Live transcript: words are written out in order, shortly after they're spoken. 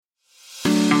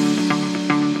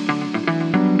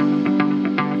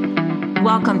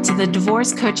Welcome to the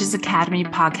Divorce Coaches Academy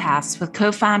podcast with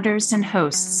co-founders and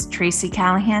hosts Tracy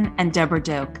Callahan and Deborah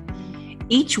Doak.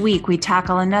 Each week, we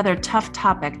tackle another tough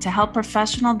topic to help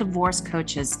professional divorce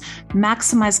coaches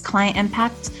maximize client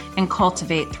impact and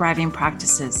cultivate thriving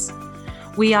practices.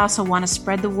 We also want to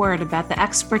spread the word about the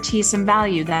expertise and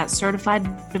value that certified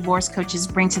divorce coaches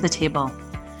bring to the table.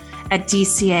 At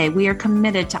DCA, we are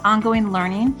committed to ongoing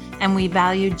learning, and we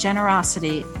value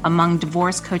generosity among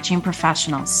divorce coaching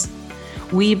professionals.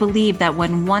 We believe that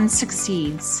when one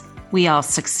succeeds, we all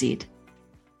succeed.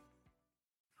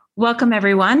 Welcome,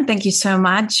 everyone. Thank you so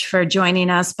much for joining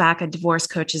us back at Divorce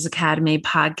Coaches Academy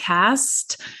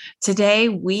podcast. Today,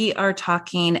 we are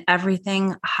talking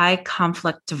everything high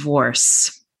conflict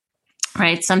divorce,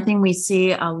 right? Something we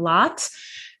see a lot,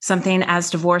 something as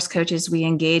divorce coaches we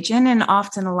engage in, and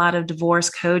often a lot of divorce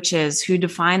coaches who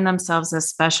define themselves as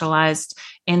specialized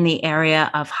in the area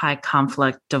of high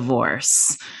conflict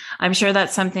divorce. I'm sure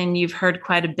that's something you've heard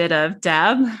quite a bit of,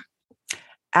 Deb.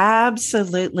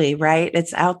 Absolutely, right?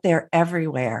 It's out there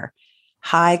everywhere.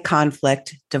 High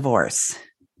conflict divorce.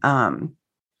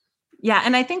 Yeah.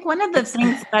 And I think one of the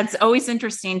things that's always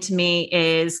interesting to me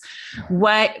is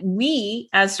what we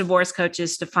as divorce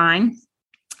coaches define,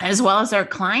 as well as our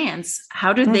clients.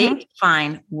 How do they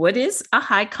define what is a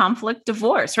high conflict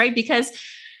divorce, right? Because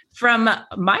from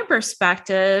my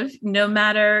perspective, no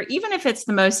matter, even if it's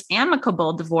the most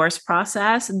amicable divorce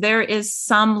process, there is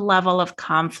some level of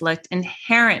conflict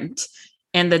inherent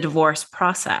in the divorce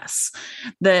process.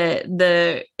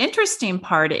 The interesting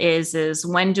part is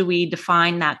when do we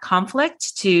define that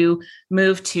conflict to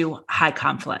move to high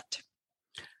conflict?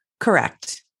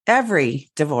 Correct. Every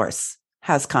divorce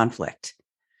has conflict.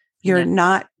 You're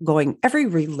not going, every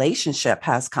relationship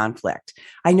has conflict.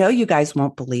 I know you guys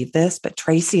won't believe this, but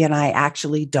Tracy and I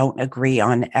actually don't agree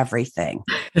on everything.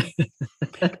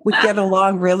 We get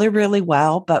along really, really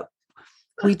well, but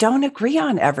we don't agree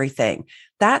on everything.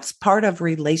 That's part of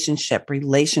relationship.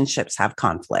 Relationships have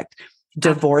conflict.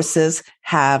 Divorces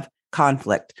have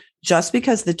conflict. Just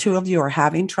because the two of you are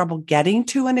having trouble getting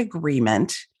to an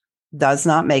agreement does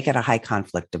not make it a high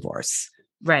conflict divorce.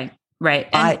 Right. Right.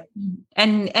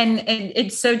 And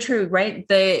it's so true, right?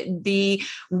 The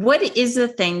what is the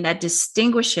thing that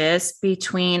distinguishes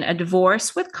between a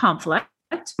divorce with conflict,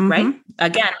 right?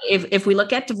 Again, if we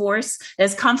look at divorce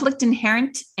as conflict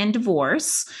inherent in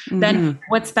divorce, then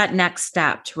what's that next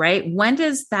step, right? When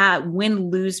does that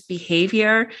win-lose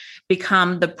behavior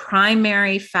become the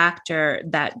primary factor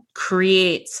that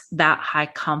creates that high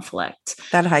conflict?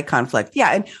 That high conflict.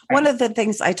 Yeah. And one of the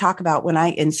things I talk about when I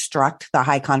instruct the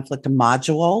high conflict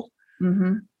module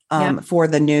for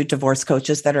the new divorce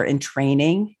coaches that are in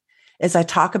training is I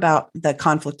talk about the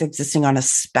conflict existing on a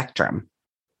spectrum.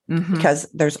 Because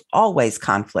there's always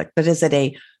conflict, but is it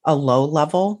a low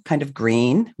level kind of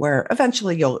green where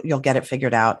eventually you'll get it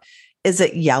figured out? Is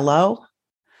it yellow,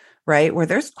 right? Where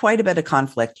there's quite a bit of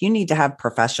conflict. You need to have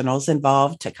professionals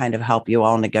involved to kind of help you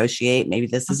all negotiate. Maybe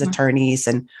this is attorneys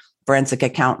and forensic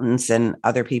accountants and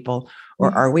other people, or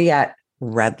are we at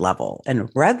red level? And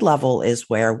red level is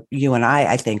where you and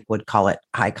I think would call it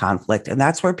high conflict. And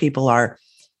that's where people are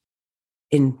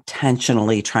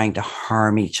intentionally trying to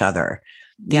harm each other.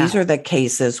 These are the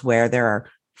cases where there are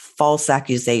false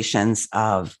accusations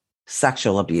of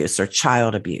sexual abuse or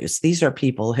child abuse. These are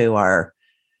people who are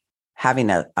having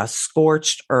a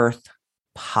scorched earth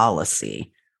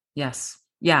policy. Yes.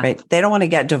 Yeah. Right. They don't want to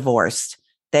get divorced.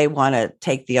 They want to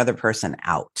take the other person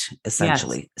out,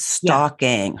 essentially.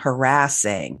 Stalking,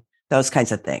 harassing, those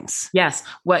kinds of things. Yes.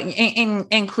 Well,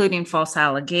 including false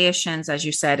allegations, as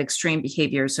you said, extreme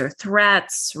behaviors or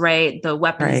threats, right? The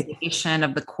weaponization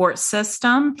of the court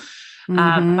system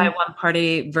by one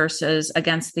party versus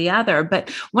against the other. But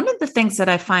one of the things that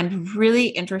I find really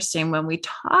interesting when we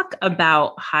talk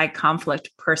about high conflict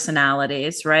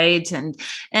personalities, right? And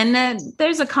then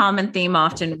there's a common theme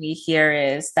often we hear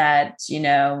is that,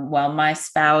 my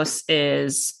spouse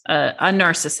is a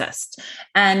narcissist.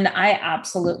 And I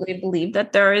absolutely believe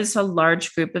that there is a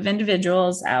large group of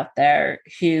individuals out there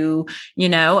who,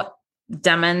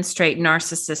 demonstrate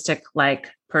narcissistic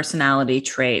personality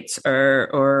traits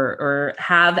or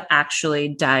have actually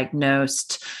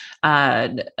diagnosed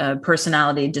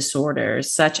personality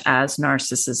disorders such as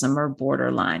narcissism or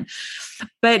borderline.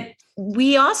 But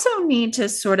we also need to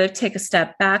sort of take a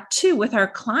step back too with our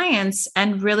clients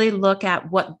and really look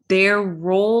at what their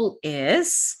role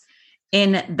is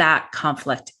in that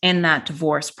conflict, in that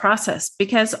divorce process,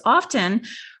 because often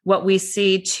what we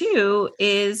see too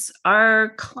is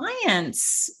our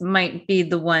clients might be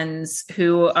the ones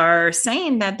who are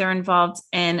saying that they're involved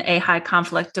in a high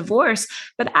conflict divorce,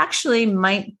 but actually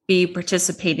might be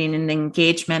participating in the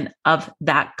engagement of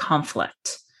that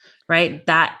conflict, right?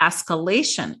 That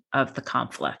escalation of the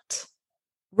conflict.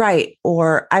 Right.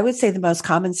 Or I would say the most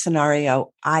common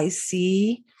scenario I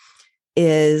see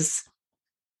is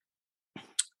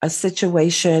a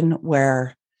situation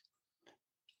where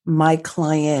my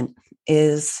client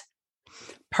is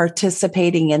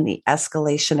participating in the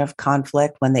escalation of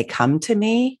conflict when they come to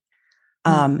me,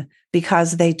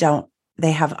 because they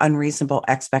have unreasonable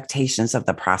expectations of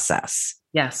the process.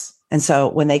 Yes. And so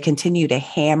when they continue to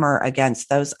hammer against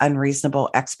those unreasonable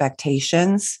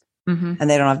expectations, and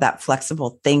they don't have that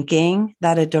flexible thinking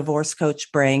that a divorce coach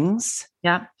brings.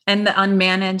 Yeah. And the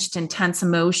unmanaged intense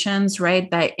emotions, right,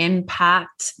 that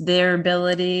impact their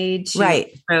ability to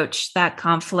approach that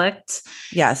conflict.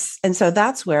 Yes. And so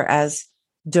that's where, as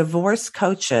divorce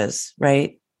coaches,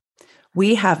 right,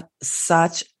 we have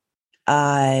such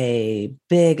a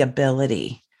big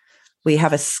ability. We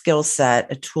have a skill set,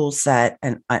 a tool set,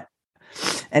 and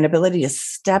an ability to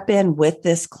step in with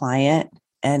this client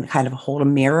and kind of hold a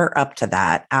mirror up to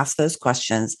that, ask those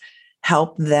questions,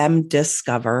 help them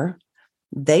discover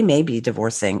they may be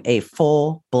divorcing a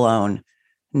full-blown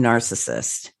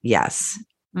narcissist. Yes.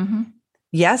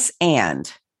 Yes.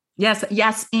 And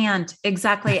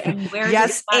exactly. And where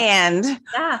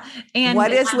and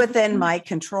what is within my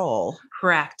control?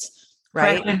 Correct.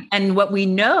 Right. And what we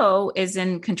know is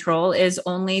in control is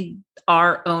only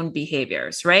our own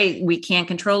behaviors, right? We can't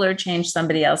control or change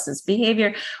somebody else's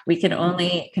behavior. We can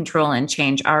only control and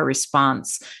change our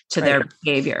response to their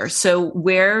behavior. So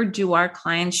where do our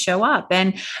clients show up?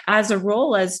 And as a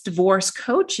role as divorce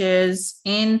coaches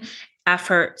in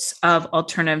efforts of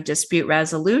alternative dispute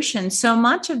resolution, so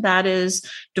much of that is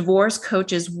divorce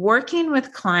coaches working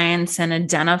with clients and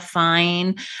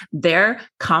identifying their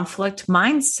conflict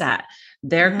mindset,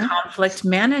 their conflict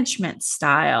management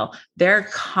style, their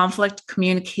conflict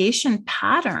communication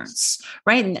patterns,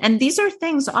 right? And these are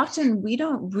things often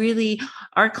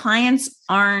our clients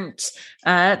aren't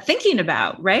thinking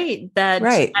about, right? That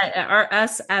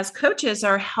us as coaches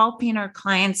are helping our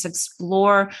clients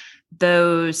explore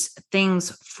those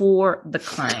things for the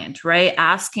client, right?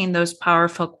 Asking those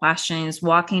powerful questions,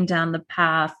 walking down the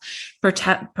path,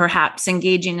 perhaps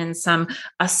engaging in some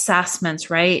assessments,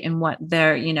 right? And what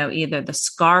they're, either the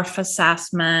SCARF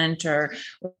assessment or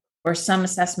some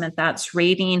assessment that's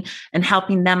rating and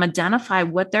helping them identify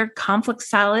what their conflict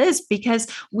style is, because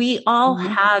we all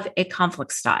have a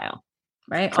conflict style,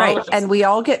 right? Right. And we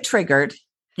all get triggered.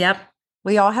 Yep.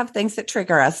 We all have things that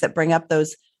trigger us, that bring up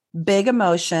those big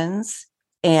emotions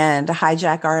and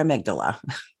hijack our amygdala.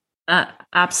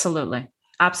 Absolutely.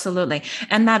 Absolutely.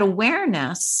 And that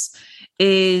awareness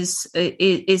is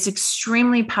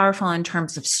extremely powerful in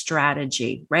terms of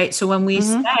strategy, right? So when we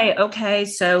say, okay,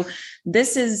 so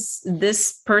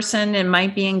this person, it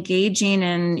might be engaging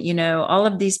in, all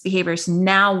of these behaviors.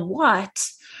 Now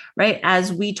what? Right?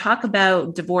 As we talk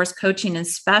about divorce coaching and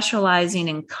specializing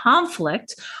in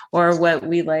conflict, or what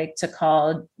we like to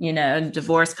call,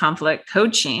 divorce conflict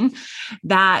coaching,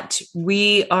 that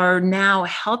we are now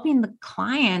helping the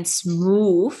clients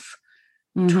move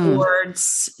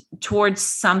towards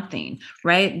something,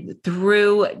 right?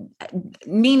 Through,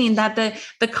 meaning that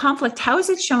the conflict, how is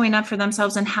it showing up for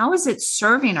themselves and how is it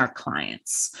serving our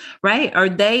clients, right? Are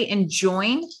they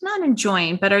not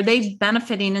enjoying, but are they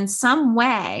benefiting in some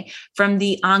way from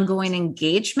the ongoing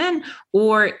engagement,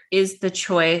 or is the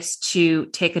choice to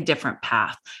take a different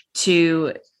path,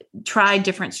 to try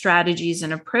different strategies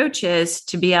and approaches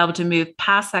to be able to move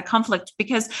past that conflict?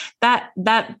 Because that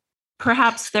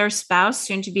perhaps their spouse,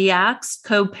 soon to be ex,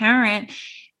 co-parent,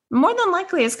 more than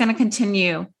likely is going to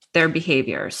continue their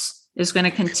behaviors, is going to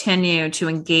continue to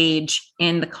engage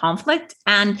in the conflict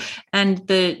and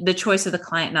the choice of the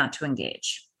client not to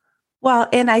engage. Well,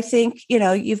 and I think,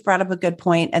 you've brought up a good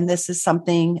point, and this is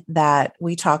something that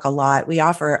we talk a lot. We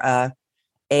offer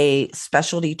a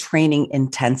specialty training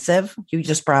intensive. You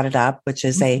just brought it up, which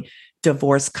is a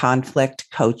divorce conflict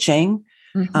coaching.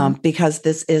 Because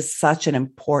this is such an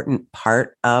important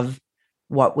part of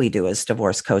what we do as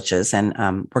divorce coaches. And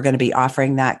we're going to be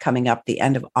offering that coming up the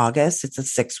end of August. It's a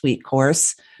 6-week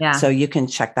course. Yeah. So you can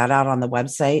check that out on the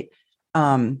website.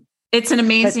 It's an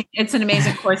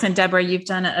amazing course. And Deborah, you've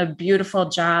done a beautiful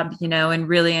job, and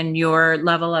really in your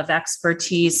level of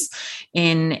expertise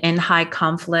in high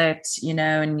conflict,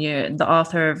 and you're the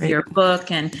author of your book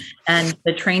and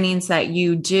the trainings that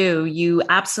you do, you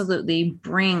absolutely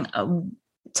bring a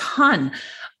ton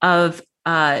of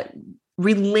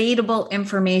relatable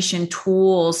information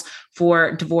tools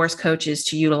for divorce coaches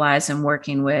to utilize in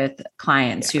working with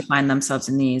clients who find themselves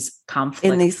in these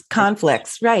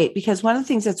conflicts. Right? Because one of the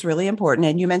things that's really important,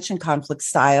 and you mentioned conflict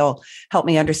style, help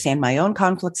me understand my own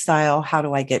conflict style. How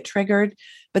do I get triggered?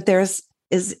 But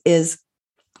is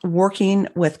working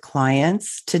with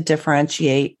clients to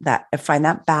differentiate that, find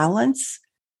that balance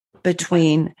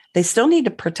between, they still need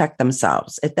to protect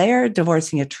themselves. If they are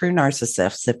divorcing a true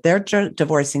narcissist, if they're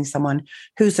divorcing someone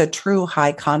who's a true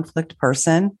high conflict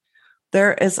person,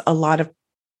 there is a lot of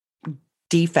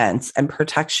defense and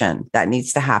protection that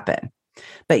needs to happen.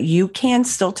 But you can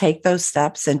still take those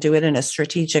steps and do it in a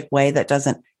strategic way that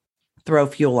doesn't throw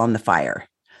fuel on the fire,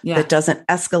 that doesn't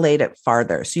escalate it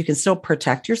farther. So you can still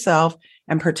protect yourself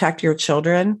and protect your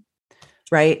children,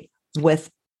 right?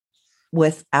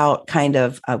 Without kind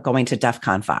of going to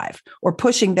DEFCON 5 or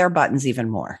pushing their buttons even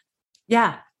more.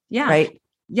 Yeah. Yeah. Right.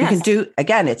 Yes. You can do,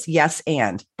 again, it's yes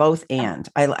and, both and.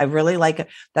 I really like it.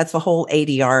 That's the whole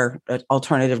ADR,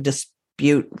 alternative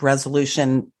dispute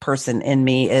resolution person in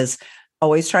me, is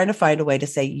always trying to find a way to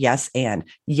say yes and.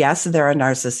 Yes, they're a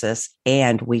narcissist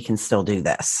and we can still do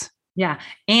this. Yeah.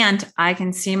 And I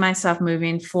can see myself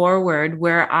moving forward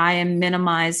where I am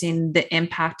minimizing the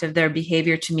impact of their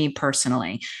behavior to me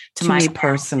personally. To me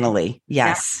personally.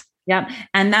 Yes. Yeah.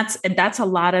 And that's a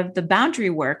lot of the boundary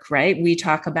work, right? We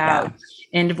talk about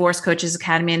in Divorce Coaches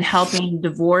Academy and helping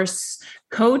divorce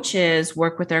coaches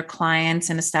work with their clients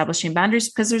and establishing boundaries,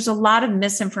 because there's a lot of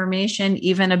misinformation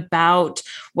even about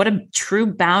what a true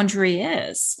boundary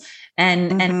is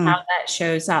and how that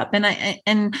shows up.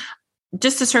 And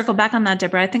just to circle back on that,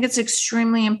 Deborah, I think it's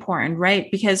extremely important,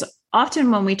 right? Because often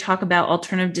when we talk about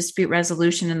alternative dispute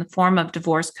resolution in the form of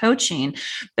divorce coaching,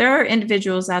 there are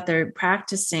individuals out there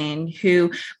practicing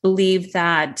who believe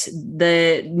that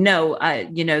the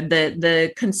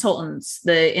consultants,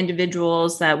 the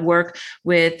individuals that work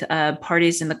with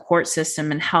parties in the court system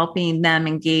and helping them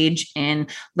engage in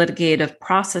litigative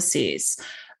processes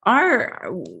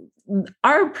our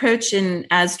approach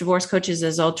as divorce coaches,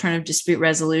 as alternative dispute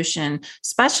resolution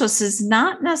specialists, is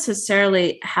not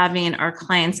necessarily having our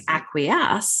clients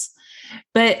acquiesce,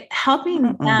 but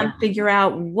helping them figure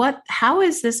out how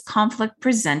is this conflict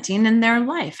presenting in their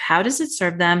life? How does it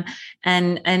serve them?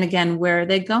 And again, where are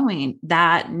they going?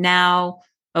 That now,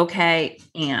 okay,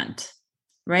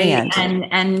 right.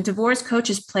 And divorce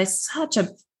coaches play such a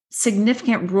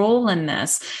significant role in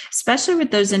this, especially with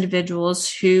those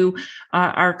individuals who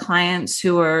are clients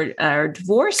who are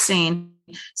divorcing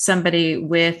somebody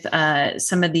with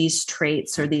some of these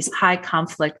traits or these high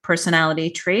conflict personality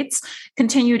traits,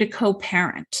 continue to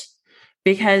co-parent,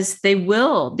 because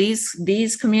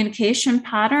these communication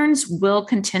patterns will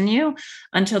continue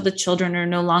until the children are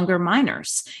no longer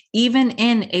minors, even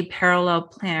in a parallel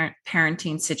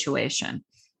parenting situation,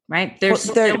 right? They're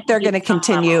going to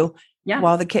continue. Yeah.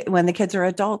 Well, when the kids are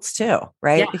adults too,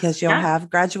 right? Yeah. Because you'll have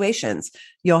graduations,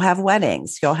 you'll have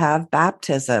weddings, you'll have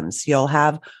baptisms, you'll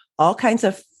have all kinds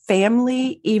of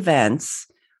family events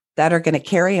that are going to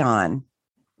carry on.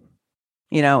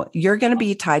 You know, you're going to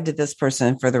be tied to this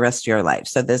person for the rest of your life.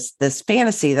 So this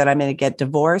fantasy that I'm going to get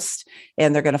divorced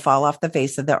and they're going to fall off the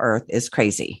face of the earth is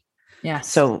crazy. Yeah.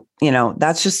 So,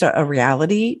 that's just a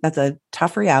reality. That's a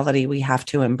tough reality we have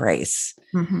to embrace.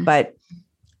 Mm-hmm. But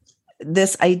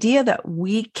this idea that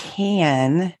we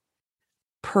can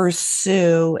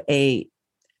pursue a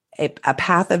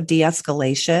path of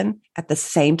de-escalation at the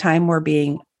same time we're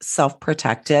being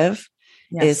self-protective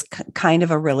is kind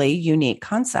of a really unique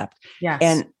concept. Yes.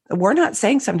 And we're not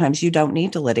saying sometimes you don't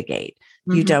need to litigate.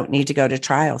 Mm-hmm. You don't need to go to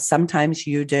trial. Sometimes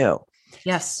you do.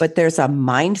 Yes. But there's a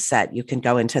mindset you can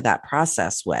go into that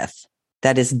process with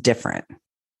that is different.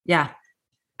 Yeah.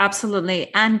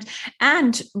 Absolutely. And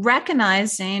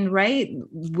recognizing, right,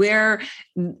 where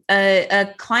a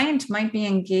client might be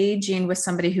engaging with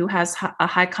somebody who has a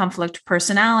high conflict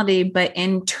personality, but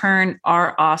in turn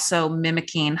are also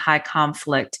mimicking high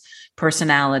conflict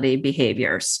personality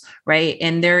behaviors, right?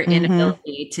 And their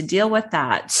inability to deal with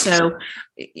that. So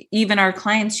even our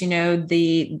clients,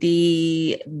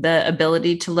 the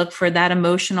ability to look for that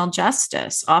emotional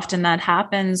justice. Often that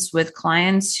happens with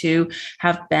clients who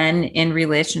have been in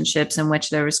relationships in which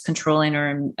there was controlling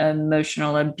or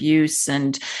emotional abuse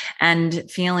and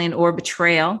feeling or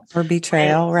betrayal.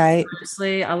 Right?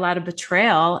 Obviously, a lot of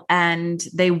betrayal, and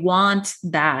they want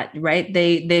that, right?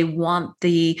 They want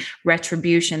the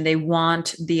retribution. They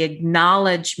want the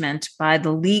acknowledgement by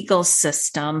the legal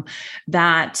system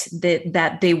that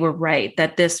they were right,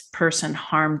 that this person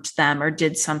harmed them or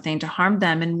did something to harm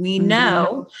them. And we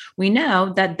know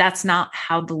that that's not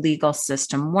how the legal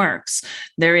system works.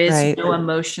 There is no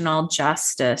emotional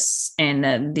justice in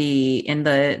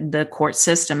the court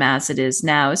system as it is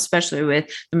now, especially with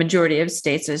the majority of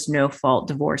states as no fault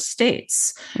divorce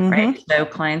states, right? So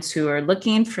clients who are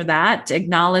looking for that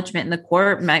acknowledgement in the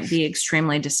court might be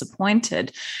extremely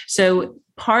disappointed. So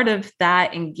part of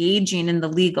that engaging in the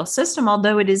legal system,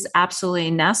 although it is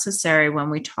absolutely necessary when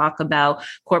we talk about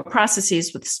court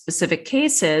processes with specific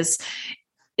cases,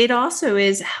 it also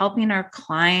is helping our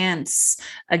clients,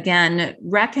 again,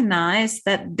 recognize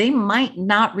that they might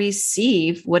not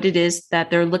receive what it is that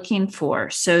they're looking for.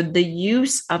 So the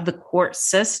use of the court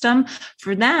system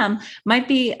for them might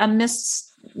be a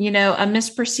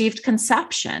misperceived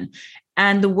conception.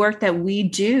 And the work that we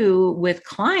do with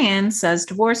clients as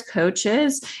divorce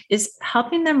coaches is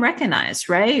helping them recognize,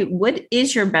 right? What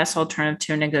is your best alternative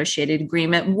to a negotiated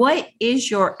agreement? What is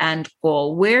your end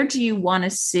goal? Where do you want to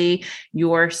see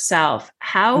yourself?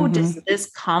 How does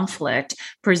this conflict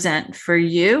present for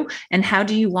you? And how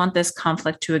do you want this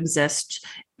conflict to exist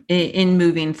in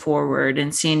moving forward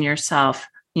and seeing yourself,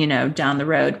 down the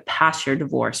road past your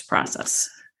divorce process?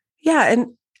 Yeah.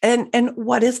 And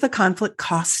what is the conflict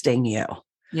costing you?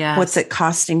 Yeah. What's it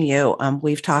costing you?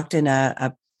 We've talked in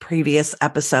a previous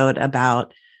episode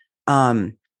about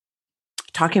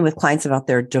talking with clients about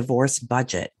their divorce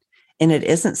budget. And it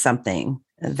isn't something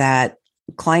that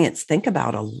clients think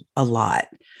about a lot.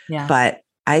 Yeah. But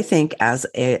I think as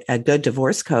a good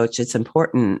divorce coach, it's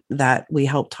important that we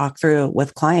help talk through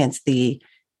with clients the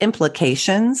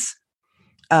implications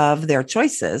of their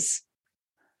choices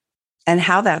and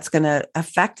how that's going to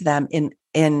affect them in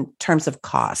terms of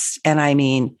costs. And I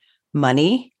mean,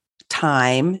 money,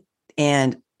 time,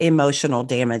 and emotional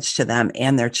damage to them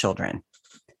and their children.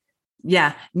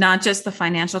 Yeah. Not just the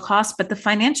financial cost, but the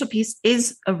financial piece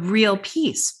is a real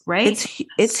piece, right?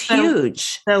 It's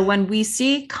huge. So when we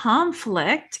see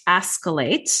conflict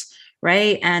escalate,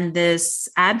 right, and this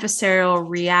adversarial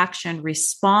reaction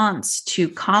response to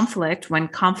conflict, when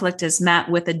conflict is met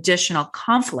with additional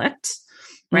conflict,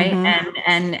 right.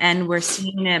 And we're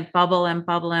seeing it bubble and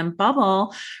bubble and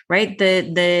bubble, right.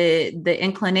 The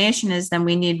inclination is then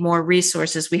we need more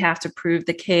resources. We have to prove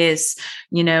the case.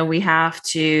 We have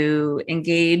to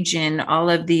engage in all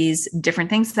of these different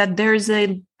things that there's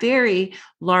a very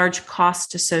large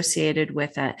cost associated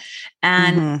with it.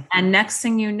 And next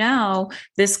thing you know,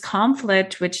 this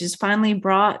conflict, which is finally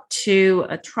brought to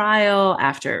a trial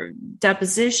after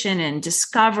deposition and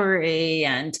discovery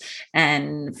and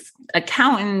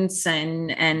accountants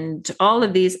and all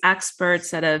of these experts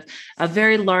that have a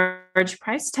very large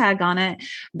price tag on it,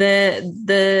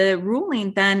 the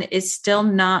ruling then is still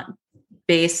not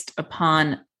based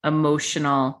upon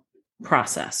emotional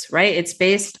process, right? It's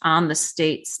based on the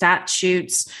state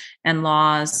statutes and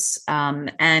laws.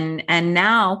 And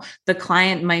now the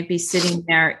client might be sitting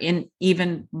there in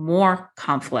even more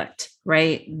conflict,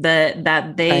 right?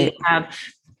 That they have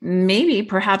maybe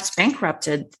perhaps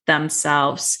bankrupted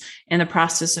themselves in the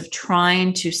process of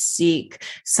trying to seek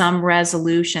some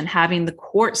resolution, having the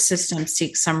court system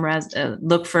seek some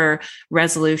look for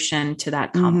resolution to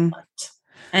that conflict.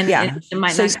 And it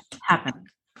might not happen.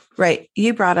 Right.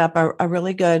 You brought up a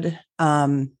really good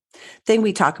thing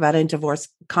we talk about in divorce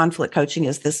conflict coaching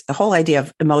is the whole idea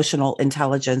of emotional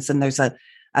intelligence. And there's a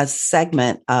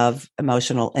segment of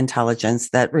emotional intelligence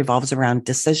that revolves around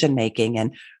decision-making,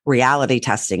 and reality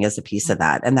testing is a piece of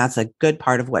that. And that's a good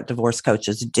part of what divorce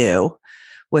coaches do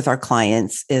with our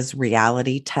clients is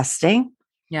reality testing.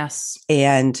 Yes.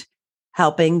 And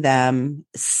helping them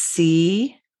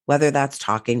see whether that's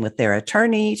talking with their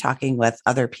attorney, talking with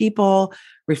other people,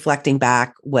 reflecting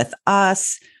back with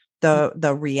us,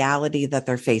 the reality that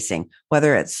they're facing,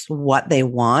 whether it's what they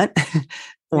want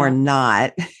or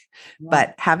not,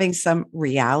 but having some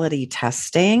reality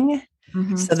testing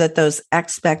so that those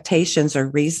expectations are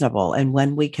reasonable. And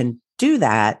when we can do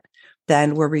that,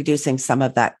 then we're reducing some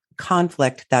of that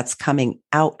conflict that's coming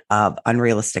out of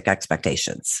unrealistic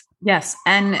expectations. Yes.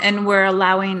 And we're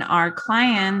allowing our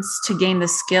clients to gain the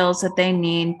skills that they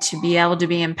need to be able to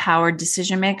be empowered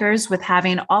decision makers with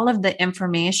having all of the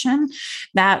information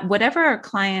that whatever our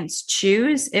clients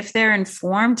choose, if they're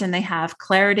informed and they have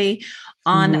clarity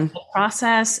on the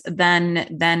process,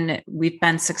 then we've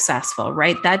been successful,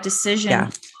 right? That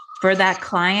decision for that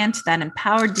client, that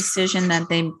empowered decision that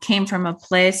they came from a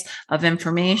place of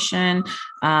information,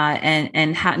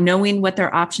 knowing what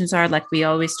their options are. Like we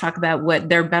always talk about what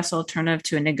their best alternative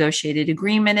to a negotiated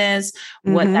agreement is,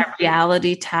 what that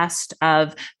reality test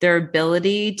of their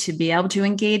ability to be able to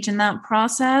engage in that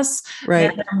process,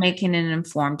 right? They're making an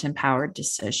informed, empowered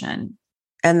decision.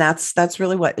 And that's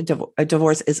really what a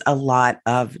divorce is, a lot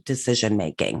of decision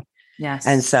making. Yes.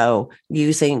 And so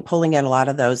pulling in a lot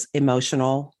of those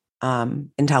emotional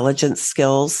intelligence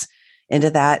skills into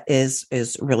that is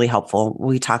really helpful.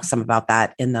 We talk some about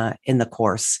that in the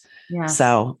course. Yeah.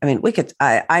 So, I mean, I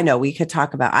could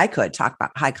talk about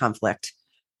high conflict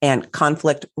and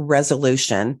conflict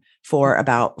resolution for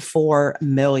about 4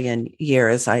 million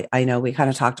years. I know we kind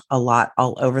of talked a lot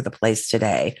all over the place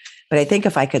today, but I think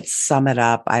if I could sum it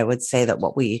up, I would say that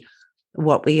what we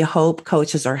hope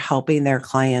coaches are helping their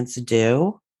clients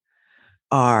do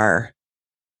are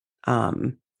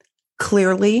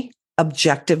clearly,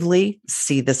 objectively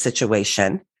see the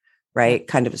situation, right?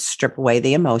 Kind of strip away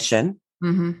the emotion,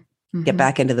 get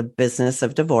back into the business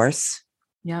of divorce.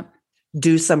 Yep.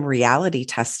 Do some reality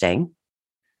testing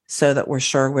so that we're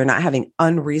sure we're not having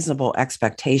unreasonable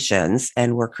expectations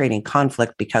and we're creating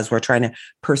conflict because we're trying to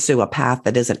pursue a path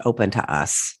that isn't open to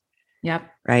us. Yep.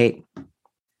 Right.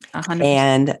 100%.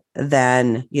 And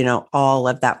then, all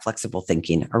of that flexible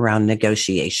thinking around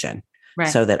negotiation. Right.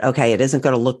 So that, okay, it isn't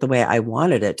going to look the way I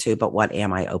wanted it to, but what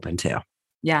am I open to?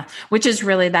 Yeah. Which is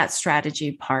really that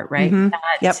strategy part, right?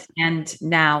 Yep. And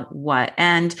now what?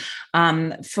 And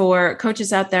for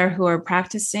coaches out there who are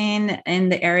practicing in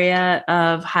the area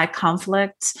of high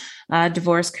conflict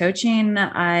divorce coaching,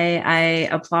 I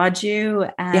applaud you.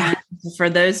 And for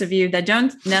those of you that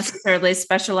don't necessarily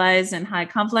specialize in high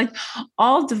conflict,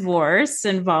 all divorce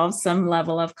involves some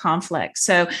level of conflict.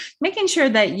 So making sure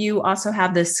that you also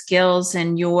have the skills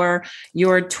in your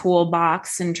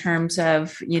toolbox in terms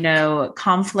of,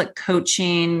 conflict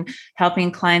coaching,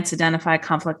 helping clients identify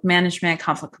conflict management,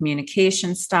 conflict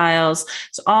communication styles.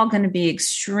 It's all going to be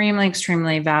extremely,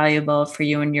 extremely valuable for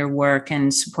you in your work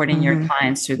and supporting your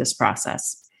clients through this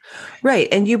process. Right.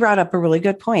 And you brought up a really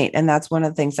good point. And that's one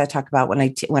of the things I talk about when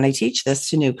I teach this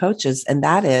to new coaches. And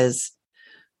that is,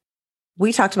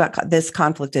 we talked about this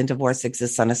conflict in divorce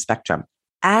exists on a spectrum.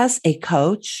 As a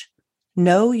coach,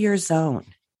 know your zone.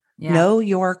 Yeah. Know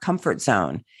your comfort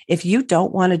zone. If you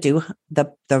don't want to do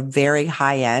the very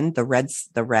high end, the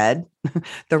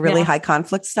really high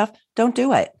conflict stuff, don't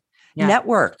do it. Yeah.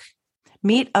 Network.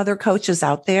 Meet other coaches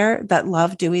out there that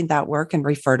love doing that work and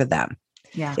refer to them.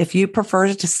 Yeah. If you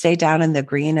prefer to stay down in the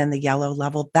green and the yellow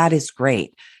level, that is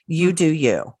great. You do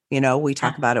you. We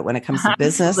talk about it when it comes to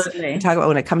business. We talk about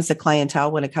when it comes to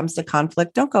clientele, when it comes to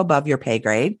conflict, don't go above your pay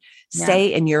grade.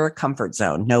 Stay in your comfort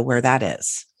zone. Know where that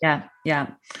is. Yeah.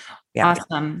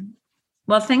 Awesome.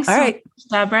 Well, thanks so much,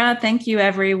 Deborah. Thank you,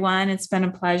 everyone. It's been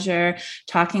a pleasure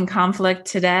talking conflict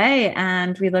today,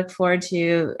 and we look forward to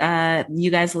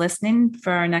you guys listening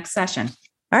for our next session.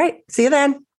 All right. See you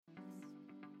then.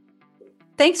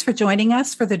 Thanks for joining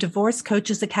us for the Divorce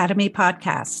Coaches Academy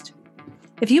podcast.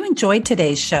 If you enjoyed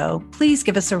today's show, please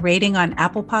give us a rating on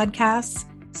Apple Podcasts,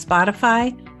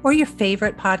 Spotify, or your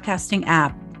favorite podcasting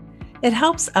app. It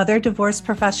helps other divorce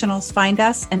professionals find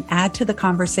us and add to the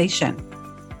conversation.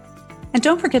 And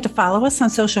don't forget to follow us on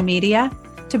social media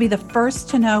to be the first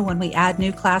to know when we add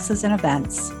new classes and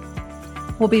events.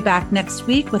 We'll be back next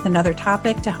week with another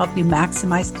topic to help you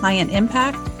maximize client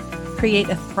impact, create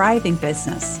a thriving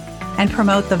business, and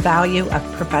promote the value of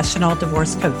professional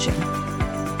divorce coaching.